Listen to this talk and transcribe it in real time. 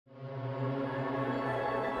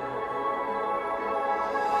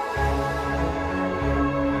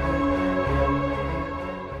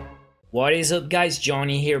What is up guys,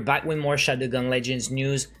 Johnny here, back with more Shadowgun Legends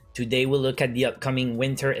news. Today we'll look at the upcoming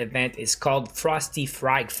winter event. It's called FROSTY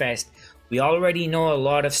FRAGFEST. We already know a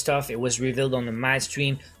lot of stuff. It was revealed on the Mad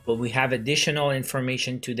stream, but we have additional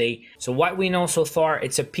information today. So what we know so far,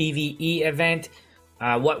 it's a PvE event.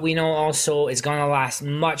 What we know also is gonna last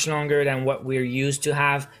much longer than what we're used to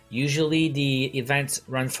have. Usually the events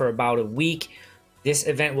run for about a week. This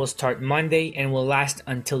event will start Monday and will last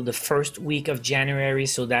until the first week of January,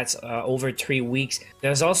 so that's over 3 weeks.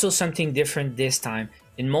 There's also something different this time.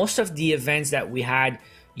 In most of the events that we had,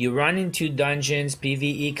 you run into dungeons,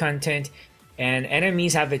 PvE content, and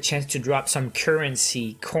enemies have a chance to drop some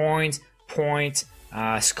currency, coins, points,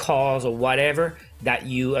 skulls, or whatever that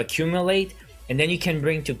you accumulate, and then you can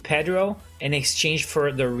bring to Pedro in exchange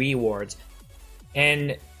for the rewards.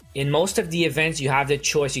 And in most of the events, you have the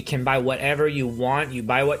choice. You can buy whatever you want. You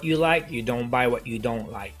buy what you like. You don't buy what you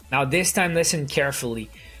don't like. Now, this time, listen carefully.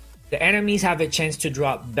 The enemies have a chance to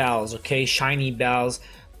drop bells, okay? Shiny bells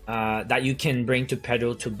that you can bring to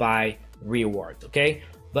Pedro to buy rewards, okay?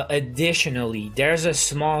 But additionally, there's a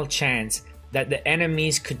small chance that the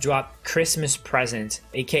enemies could drop Christmas presents,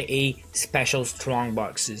 aka special strong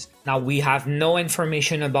boxes. Now we have no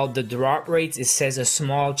information about the drop rates. It says a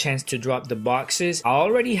small chance to drop the boxes. I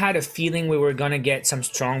already had a feeling we were gonna get some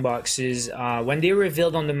strong boxes. When they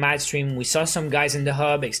revealed on the Mad stream, we saw some guys in the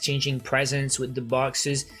hub exchanging presents with the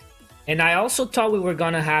boxes. And I also thought we were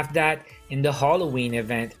gonna have that in the Halloween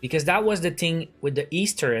event, because that was the thing with the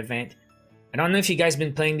Easter event. I don't know if you guys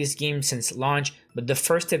been playing this game since launch, but the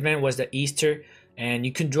first event was the Easter, and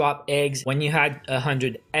you could drop eggs. When you had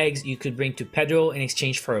 100 eggs, you could bring to Pedro in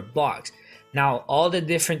exchange for a box. Now, all the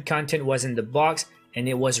different content was in the box, and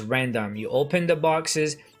it was random. You open the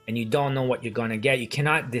boxes, and you don't know what you're gonna get. You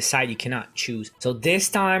cannot decide, you cannot choose. So this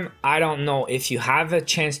time, I don't know if you have a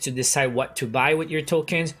chance to decide what to buy with your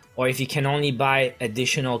tokens, or if you can only buy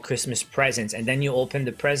additional Christmas presents, and then you open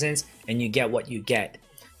the presents, and you get what you get.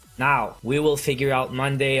 Now, we will figure out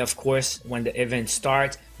Monday, of course, when the event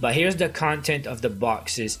starts. But here's the content of the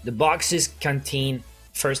boxes. The boxes contain,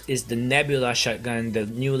 first is the Nebula shotgun, the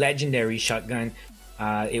new legendary shotgun.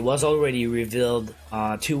 It was already revealed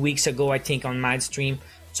 2 weeks ago, I think, on Mad stream.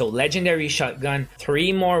 So legendary shotgun,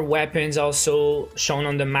 3 more weapons also shown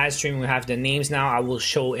on the Mad stream. We have the names now. I will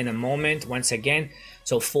show in a moment once again.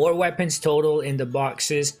 So 4 weapons total in the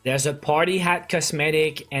boxes. There's a party hat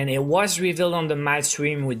cosmetic, and it was revealed on the Mad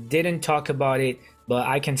stream. We didn't talk about it, but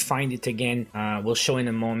I can find it again. We'll show in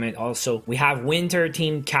a moment. Also, we have winter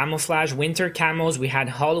themed camouflage, winter camos. We had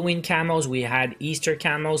Halloween camos. We had Easter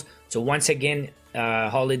camos. So once again,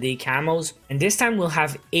 holiday camos, and this time we'll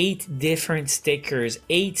have 8 different stickers,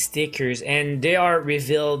 8 stickers, and they are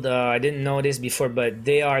revealed. I didn't know this before, but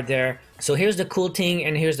they are there. So here's the cool thing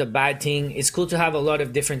and here's the bad thing. It's cool to have a lot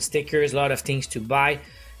of different stickers, a lot of things to buy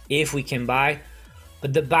if we can buy,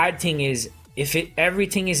 but the bad thing is if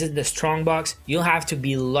everything is in the strong box, you'll have to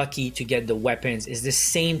be lucky to get the weapons. It's the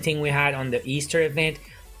same thing we had on the Easter event.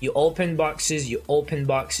 You open boxes,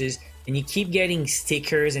 and you keep getting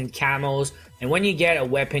stickers and camos, and when you get a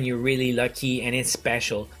weapon, you're really lucky and it's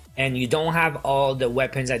special. And you don't have all the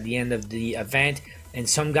weapons at the end of the event, and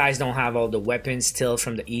some guys don't have all the weapons still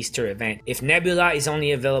from the Easter event. If Nebula is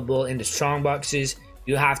only available in the strong boxes,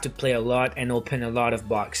 you have to play a lot and open a lot of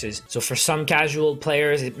boxes. So for some casual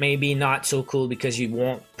players, it may be not so cool because you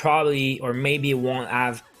won't probably, or maybe you won't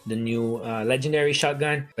have the new legendary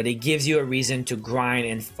shotgun, but it gives you a reason to grind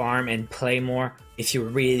and farm and play more if you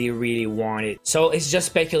really want it. So it's just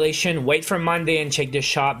speculation. Wait for Monday and check the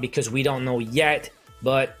shop because we don't know yet.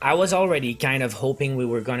 But I was already kind of hoping we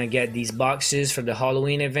were gonna get these boxes for the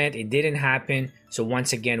Halloween event. It didn't happen. So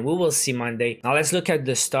once again, we will see Monday. Now let's look at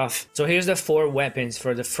the stuff. So here's the 4 weapons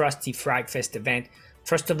for the FROSTY FRAGFEST event.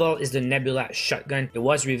 First of all is the Nebula shotgun. It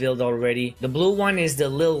was revealed already. The blue one is the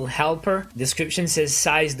little helper. Description says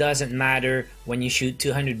size doesn't matter when you shoot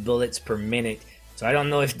 200 bullets per minute. So I don't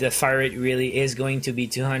know if the fire rate really is going to be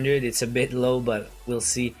 200. It's a bit low, but we'll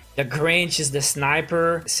see. The Grinch is the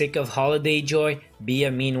sniper. Sick of holiday joy. Be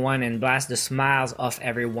a mean one and blast the smiles off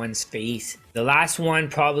everyone's face. The last one,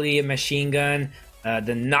 probably a machine gun.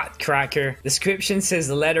 The Nutcracker. Description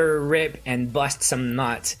says let her rip and bust some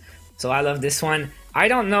nuts. So I love this one. I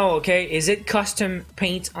don't know, okay? Is it custom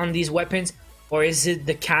paint on these weapons, or is it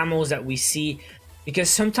the camos that we see? Because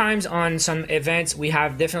sometimes on some events we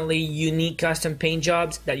have definitely unique custom paint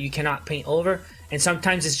jobs that you cannot paint over, and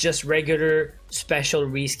sometimes it's just regular special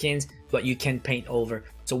reskins but you can paint over.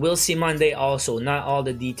 So we'll see Monday also, not all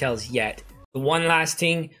the details yet. The one last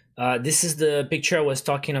thing, this is the picture I was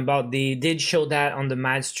talking about. They did show that on the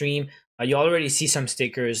Mad stream. You already see some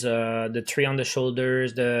stickers, the tree on the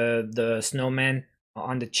shoulders, the snowman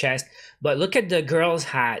on the chest. But look at the girl's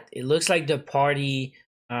hat. It looks like the party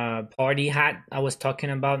hat I was talking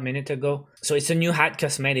about a minute ago. So it's a new hat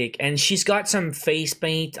cosmetic, and she's got some face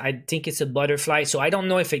paint. I think it's a butterfly, so I don't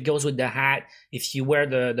know if it goes with the hat. If you wear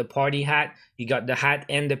the party hat, you got the hat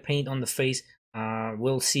and the paint on the face.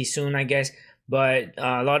 We'll see soon, I guess. But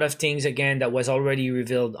a lot of things again that was already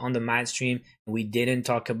revealed on the Mad stream we didn't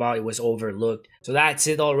talk about. It was overlooked. So that's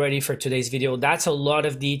it already for today's video. That's a lot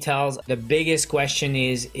of details. The biggest question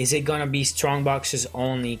is it gonna be strong boxes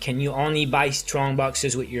only? Can you only buy strong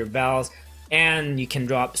boxes with your bells, and you can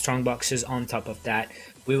drop strong boxes on top of that?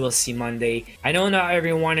 We will see Monday. I know not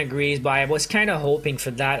everyone agrees, but I was kind of hoping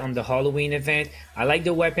for that on the Halloween event. I like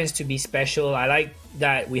the weapons to be special. I like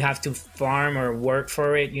that we have to farm or work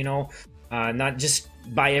for it, you know, not just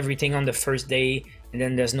buy everything on the first day and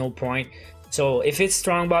then there's no point. So if it's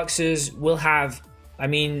strong boxes, we'll have, I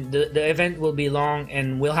mean, the event will be long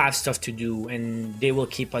and we'll have stuff to do, and they will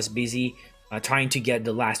keep us busy trying to get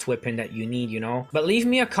the last weapon that you need, you know. But leave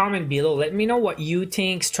me a comment below. Let me know what you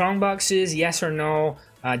think. Strong boxes, yes or no?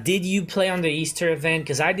 Did you play on the Easter event?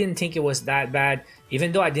 Because I didn't think it was that bad.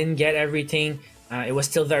 Even though I didn't get everything, it was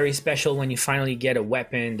still very special when you finally get a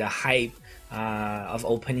weapon, the hype of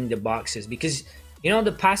opening the boxes. Because, you know,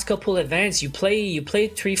 the past couple events, you play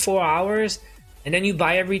 3-4 hours and then you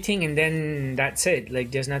buy everything and then that's it.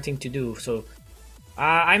 Like, there's nothing to do. So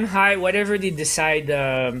I'm high. Whatever they decide,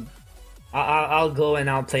 I'll go and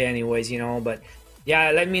I'll play anyways, you know. But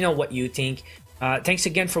yeah, let me know what you think. Thanks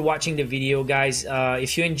again for watching the video, guys.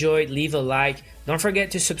 If you enjoyed, leave a like. Don't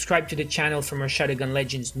forget to subscribe to the channel for more Shadowgun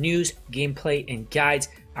Legends news, gameplay, and guides.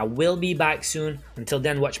 I will be back soon. Until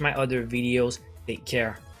then, watch my other videos. Take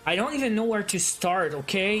care. I don't even know where to start,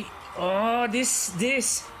 okay? Oh, this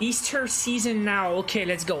Easter season now. Okay,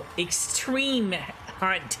 let's go. Extreme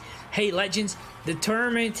Hunt. Hey, Legends, the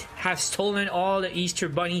tournament have stolen all the Easter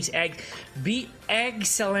Bunny's eggs. Be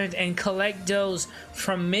excellent and collect those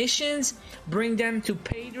from missions. Bring them to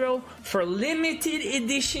Pedro for limited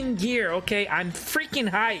edition gear. Okay, I'm freaking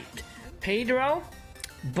hyped. Pedro,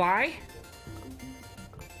 buy.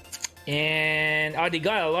 And oh, they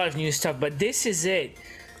got a lot of new stuff, but this is it.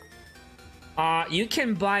 You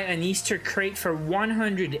can buy an Easter crate for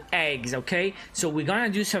 100 eggs, okay? So we're gonna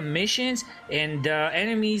do some missions, and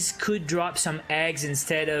enemies could drop some eggs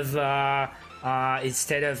instead of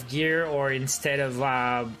gear or instead of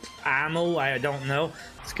ammo. I don't know.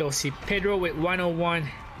 Let's go see Pedro with 101.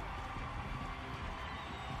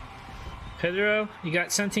 Pedro, you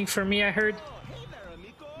got something for me, I heard?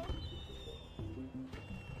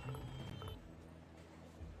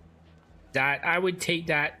 That I would take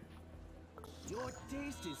that.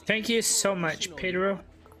 Thank you so much, Pedro.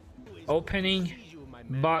 Opening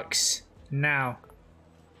box now.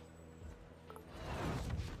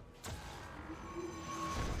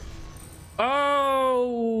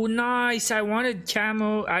 Oh, nice. I wanted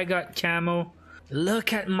camo. I got camo.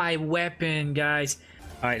 Look at my weapon, guys.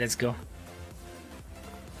 All right, let's go.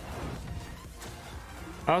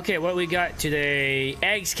 Okay, what we got today?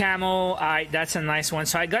 Eggs camo. Alright, that's a nice one.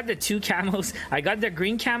 So I got the two camos. I got the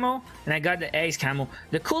green camo and I got the eggs camo.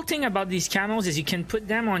 The cool thing about these camos is you can put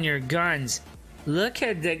them on your guns. Look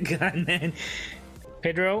at the gun, man.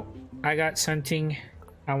 Pedro, I got something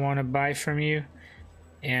I want to buy from you.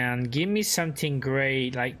 And give me something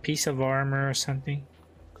great, like piece of armor or something.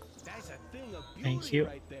 Thank you.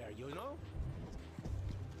 Right there, you know?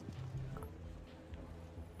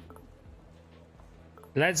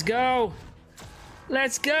 Let's go.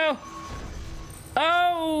 Let's go.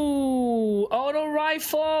 Oh, auto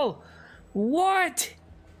rifle. What?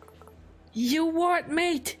 You what,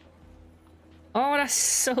 mate? Oh, that's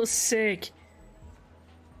so sick.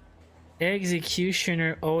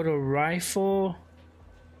 Executioner auto rifle.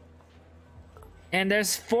 And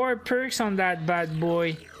there's 4 perks on that bad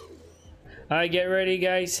boy. Alright, get ready,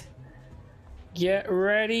 guys. Get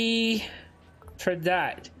ready for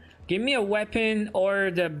that. Give me a weapon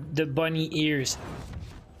or the bunny ears.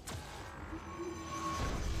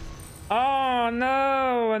 Oh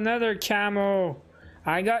no, another camo.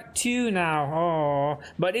 I got 2 now. Oh,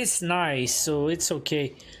 but it's nice, so it's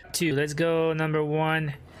okay. 2. Let's go, number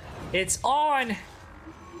 1. It's on.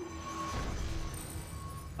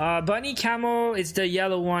 Bunny camo is the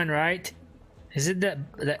yellow one, right? Is it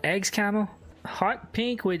the eggs camo? Hot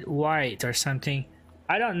pink with white or something.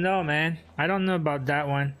 I don't know, man. I don't know about that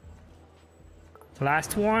one.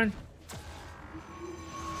 Last one.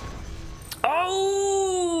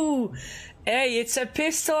 Oh! Hey, it's a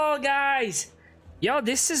pistol, guys. Yo,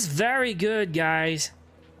 this is very good, guys.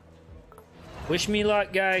 Wish me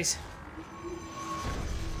luck, guys.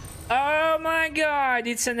 Oh my god,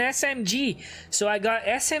 it's an SMG. So I got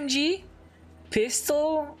SMG,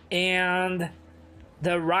 pistol, and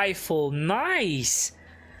the rifle. Nice.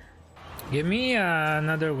 Give me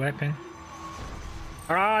another weapon.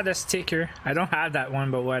 Ah, the sticker. I don't have that one,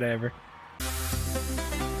 but whatever.